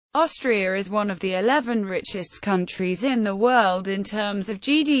Austria is one of the 11 richest countries in the world in terms of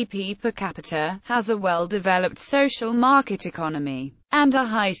GDP per capita, has a well-developed social market economy, and a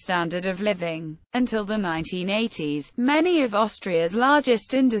high standard of living. Until the 1980s, many of Austria's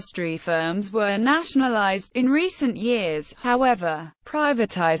largest industry firms were nationalized. In recent years, however,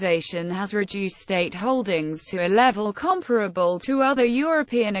 privatization has reduced state holdings to a level comparable to other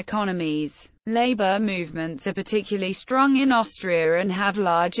European economies. Labor movements are particularly strong in Austria and have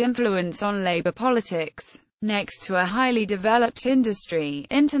large influence on labor politics. Next to a highly developed industry,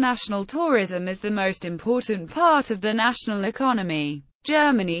 international tourism is the most important part of the national economy.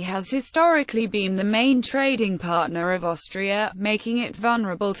 Germany has historically been the main trading partner of Austria, making it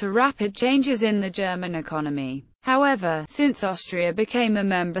vulnerable to rapid changes in the German economy. However, since Austria became a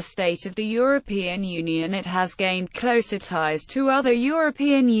member state of the European Union, it has gained closer ties to other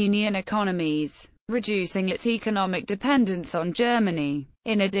European Union economies, reducing its economic dependence on Germany.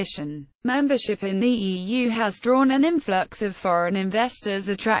 In addition, membership in the EU has drawn an influx of foreign investors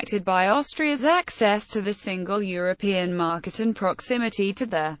attracted by Austria's access to the single European market and proximity to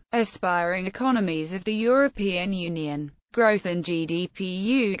the aspiring economies of the European Union. Growth in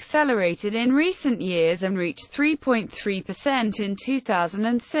GDP accelerated in recent years and reached 3.3% in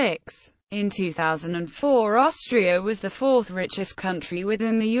 2006. In 2004, Austria was the fourth richest country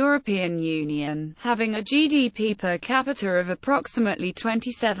within the European Union, having a GDP per capita of approximately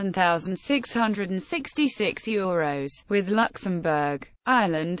 €27,666, with Luxembourg,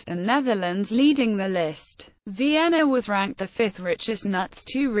 Ireland, and Netherlands leading the list. Vienna was ranked the fifth richest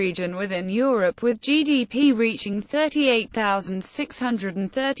NUTS2 region within Europe, with GDP reaching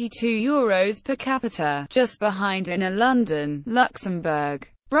 €38,632 per capita, just behind inner London, Luxembourg,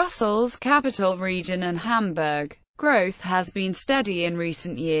 Brussels capital region and Hamburg. Growth has been steady in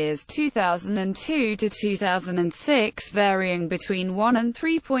recent years, 2002 to 2006 varying between 1 and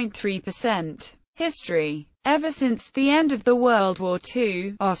 3.3%. History. Ever since the end of the World War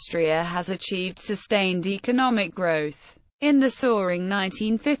II, Austria has achieved sustained economic growth. In the soaring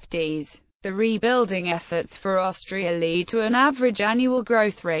 1950s, the rebuilding efforts for Austria lead to an average annual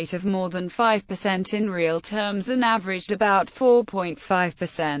growth rate of more than 5% in real terms and averaged about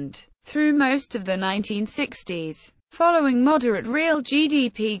 4.5% through most of the 1960s. Following moderate real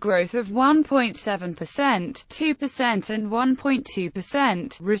GDP growth of 1.7%, 2% and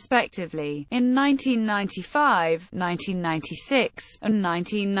 1.2%, respectively, in 1995, 1996, and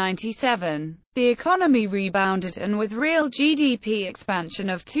 1997. The economy rebounded, and with real GDP expansion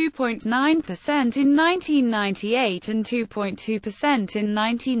of 2.9% in 1998 and 2.2% in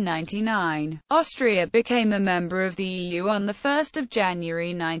 1999, Austria became a member of the EU on 1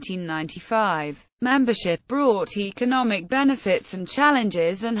 January 1995. Membership brought economic benefits and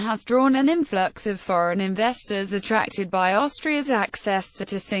challenges and has drawn an influx of foreign investors attracted by Austria's access to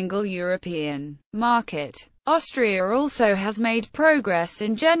a single European market. Austria also has made progress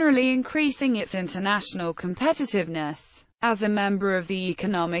in generally increasing its international competitiveness. As a member of the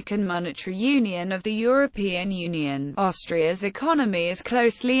Economic and Monetary Union of the European Union, Austria's economy is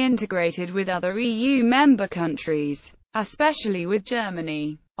closely integrated with other EU member countries, especially with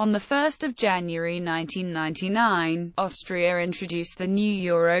Germany. On 1 January 1999, Austria introduced the new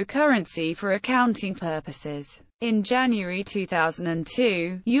euro currency for accounting purposes. In January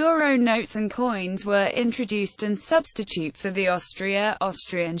 2002, euro notes and coins were introduced and substitute for the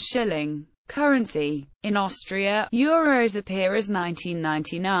Austrian shilling currency. In Austria, euros appear as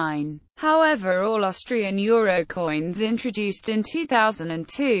 1999. However, all Austrian euro coins introduced in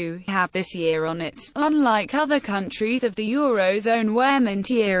 2002 have this year on it, unlike other countries of the Eurozone where mint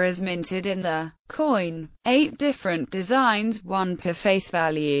year is minted in the coin. 8 different designs, one per face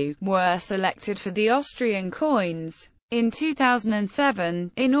value, were selected for the Austrian coins. In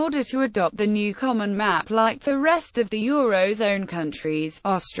 2007, in order to adopt the new common map like the rest of the Eurozone countries,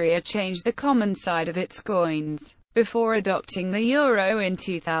 Austria changed the common side of its coins. Before adopting the euro in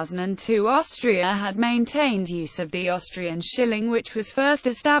 2002, Austria had maintained use of the Austrian shilling, which was first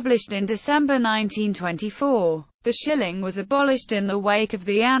established in December 1924. The shilling was abolished in the wake of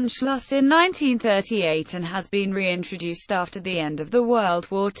the Anschluss in 1938 and has been reintroduced after the end of the World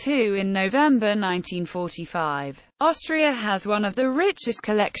War II in November 1945. Austria has one of the richest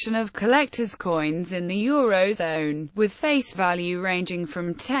collection of collector's coins in the Eurozone, with face value ranging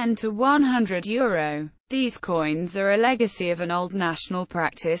from 10 to €100. These coins are a legacy of an old national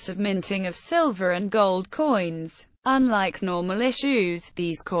practice of minting of silver and gold coins. Unlike normal issues,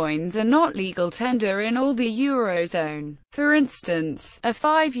 these coins are not legal tender in all the Eurozone. For instance, a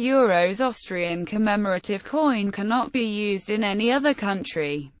 €5 Austrian commemorative coin cannot be used in any other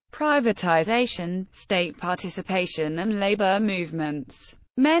country. Privatization, state participation and labor movements.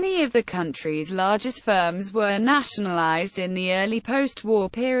 Many of the country's largest firms were nationalized in the early post-war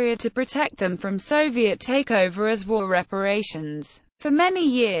period to protect them from Soviet takeover as war reparations. For many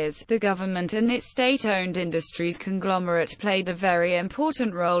years, the government and its state-owned industries conglomerate played a very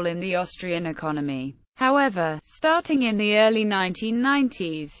important role in the Austrian economy. However, starting in the early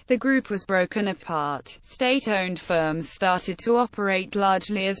 1990s, the group was broken apart. State-owned firms started to operate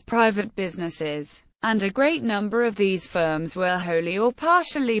largely as private businesses, and a great number of these firms were wholly or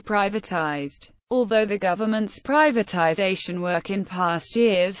partially privatized. Although the government's privatization work in past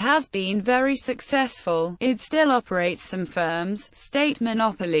years has been very successful, it still operates some firms, state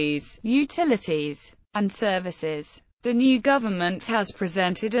monopolies, utilities, and services. The new government has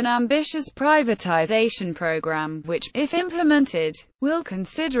presented an ambitious privatization program which, if implemented, will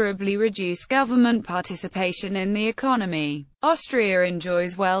considerably reduce government participation in the economy. Austria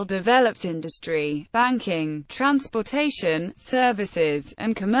enjoys well-developed industry, banking, transportation, services,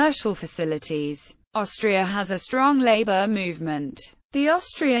 and commercial facilities. Austria has a strong labor movement. The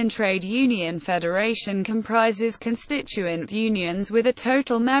Austrian Trade Union Federation comprises constituent unions with a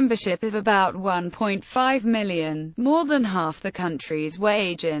total membership of about 1.5 million, more than half the country's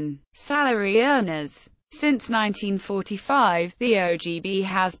wage and salary earners. Since 1945, the OGB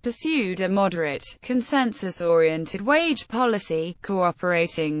has pursued a moderate, consensus-oriented wage policy,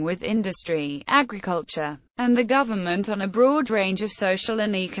 cooperating with industry, agriculture, and the government on a broad range of social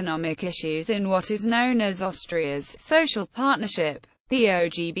and economic issues in what is known as Austria's social partnership. The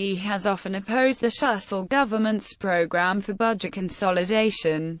OGB has often opposed the Schussel government's program for budget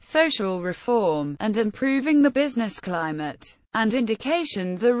consolidation, social reform, and improving the business climate, and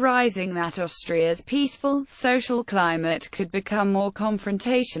indications are rising that Austria's peaceful, social climate could become more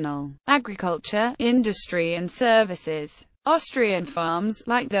confrontational. Agriculture, industry and services. Austrian farms,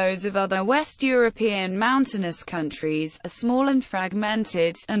 like those of other West European mountainous countries, are small and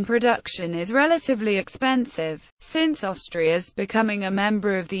fragmented, and production is relatively expensive. Since Austria's becoming a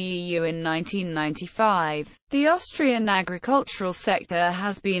member of the EU in 1995, the Austrian agricultural sector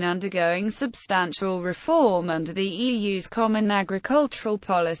has been undergoing substantial reform under the EU's Common Agricultural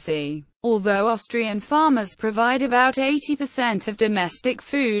Policy. Although Austrian farmers provide about 80% of domestic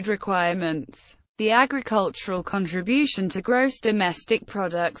food requirements, the agricultural contribution to gross domestic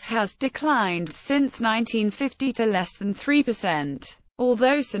products has declined since 1950 to less than 3%.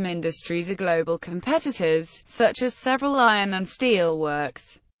 Although some industries are global competitors, such as several iron and steel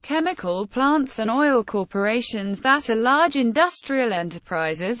works, chemical plants and oil corporations that are large industrial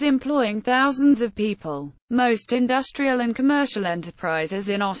enterprises employing thousands of people. Most industrial and commercial enterprises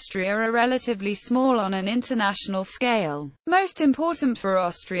in Austria are relatively small on an international scale. Most important for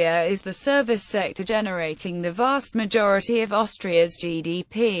Austria is the service sector, generating the vast majority of Austria's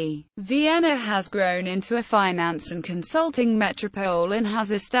GDP. Vienna has grown into a finance and consulting metropole and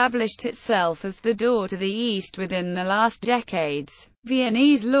has established itself as the door to the East within the last decades.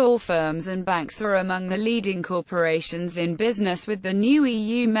 Viennese law firms and banks are among the leading corporations in business with the new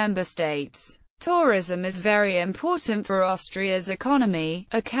EU member states. Tourism is very important for Austria's economy,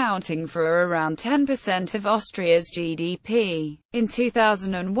 accounting for around 10% of Austria's GDP. In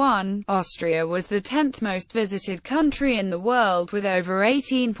 2001, Austria was the 10th most visited country in the world with over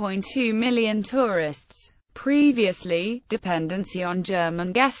 18.2 million tourists. Previously, dependency on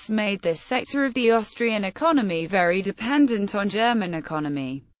German guests made this sector of the Austrian economy very dependent on German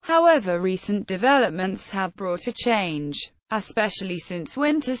economy. However, recent developments have brought a change, especially since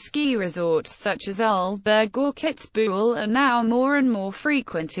winter ski resorts such as Arlberg or Kitzbühel are now more and more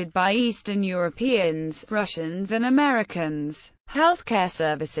frequented by Eastern Europeans, Russians and Americans. Healthcare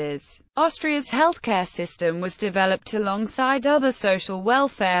services. Austria's healthcare system was developed alongside other social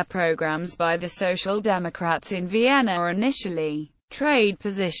welfare programs by the Social Democrats in Vienna initially. Trade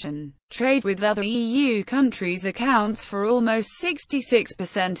position. Trade with other EU countries accounts for almost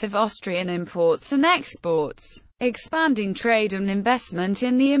 66% of Austrian imports and exports. Expanding trade and investment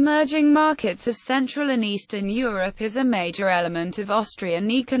in the emerging markets of Central and Eastern Europe is a major element of Austrian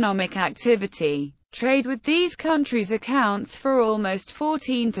economic activity. Trade with these countries accounts for almost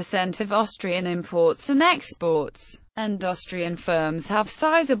 14% of Austrian imports and exports, and Austrian firms have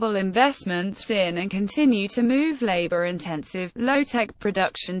sizable investments in and continue to move labor-intensive, low-tech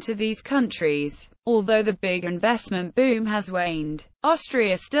production to these countries. Although the big investment boom has waned,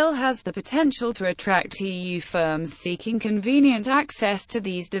 Austria still has the potential to attract EU firms seeking convenient access to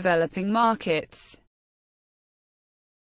these developing markets.